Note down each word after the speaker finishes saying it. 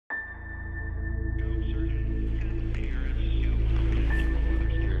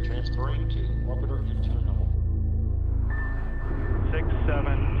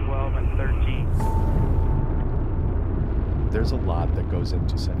There's a lot that goes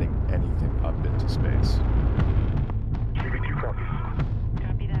into sending anything up into space. CB2 copies.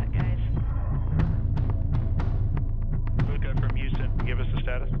 Copy that, guys. Luca from Houston, give us the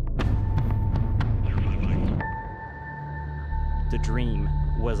status. The dream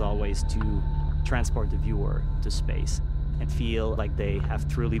was always to transport the viewer to space and feel like they have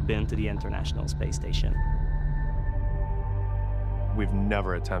truly been to the International Space Station. We've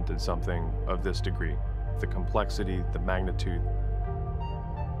never attempted something of this degree. The complexity, the magnitude.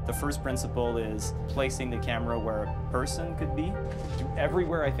 The first principle is placing the camera where a person could be.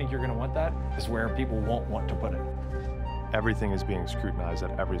 Everywhere I think you're going to want that is where people won't want to put it. Everything is being scrutinized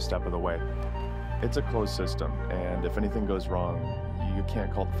at every step of the way. It's a closed system, and if anything goes wrong, you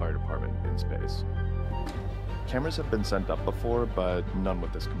can't call the fire department in space. Cameras have been sent up before, but none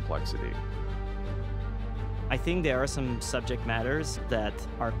with this complexity. I think there are some subject matters that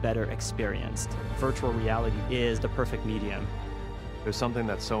are better experienced. Virtual reality is the perfect medium. There's something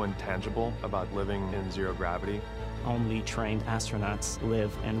that's so intangible about living in zero gravity. Only trained astronauts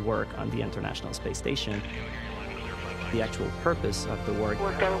live and work on the International Space Station. The actual purpose of the work,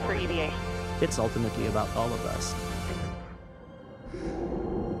 We're going for EVA. it's ultimately about all of us.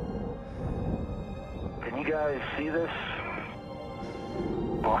 Can you guys see this?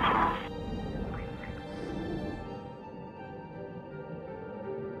 Awesome.